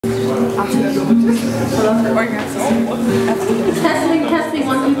Testing, testing,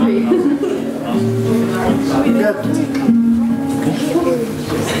 1, 2, 3.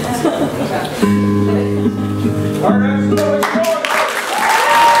 All right, so let's go.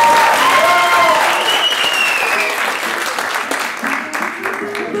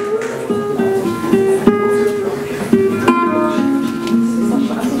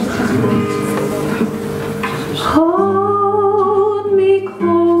 Hold me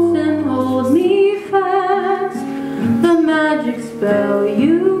close and hold me fast. The magic spell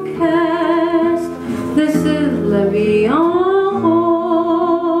you cast. This is La Vie en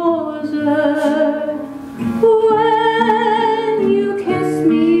Rose. When you kiss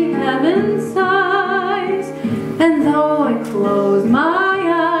me, heaven sighs, and though I close my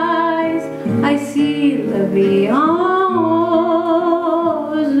eyes, I see La Vie en Rose.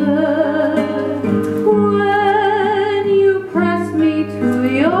 When you press me to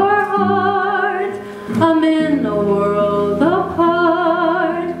your heart, I'm in a world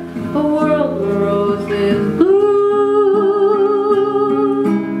apart, a world where roses bloom.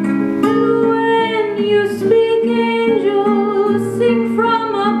 When you speak, angels sing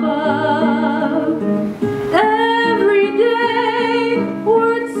from above. Every day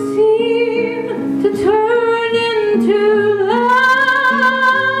words seem to turn into love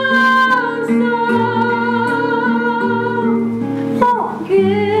songs.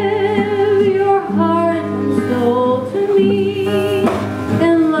 Give your heart and soul to me,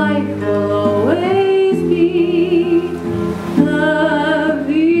 and life will always be La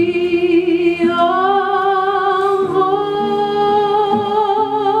Vie en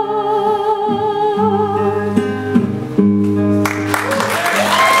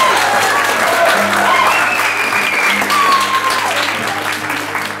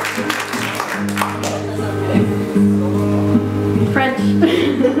French.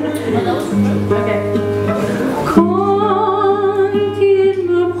 Okay. Quand il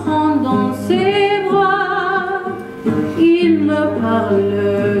me prend dans ses bras, il me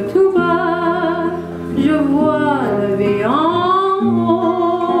parle tout bas, je vois la vie en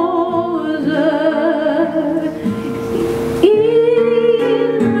rose. Il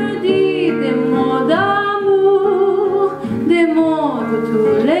me dit des mots d'amour, des mots de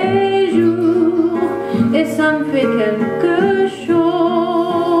tous les jours, et ça me fait quelque chose.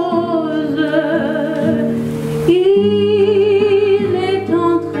 Il est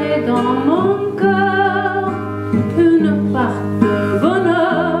entré dans mon cœur une part de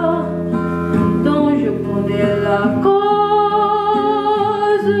bonheur dont je connais la cause.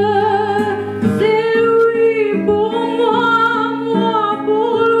 C'est lui pour moi, moi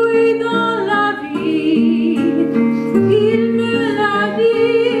pour lui dans la vie. Il me l'a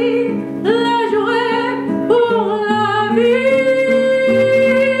dit, là j'aurai pour la vie.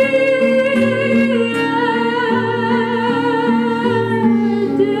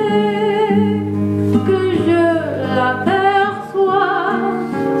 Dès que je l'aperçois,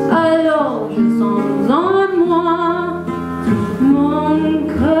 alors je sens en moi mon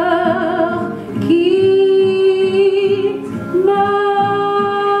cœur qui bat.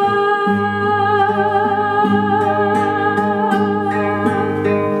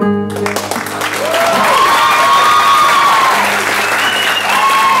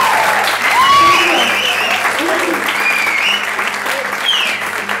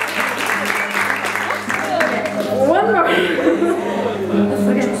 One more.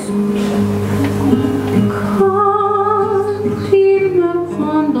 Quand il me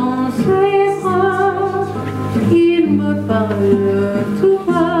prend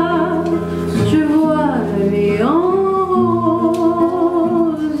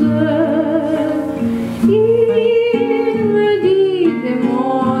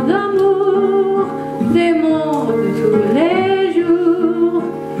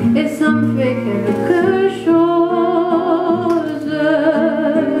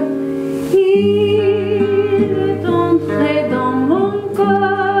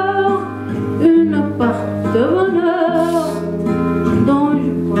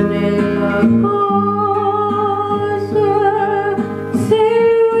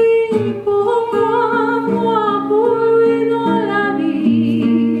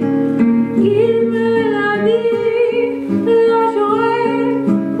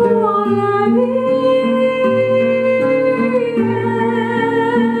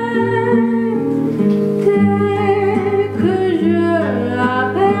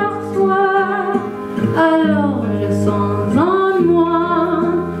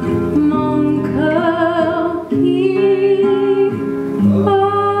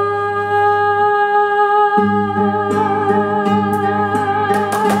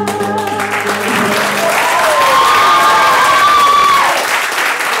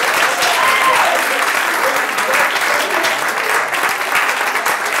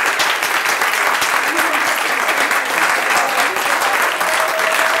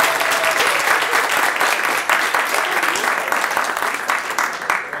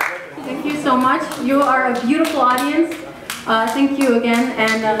so much. You are a beautiful audience. Thank you again,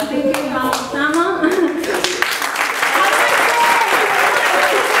 and thank you, Oussama.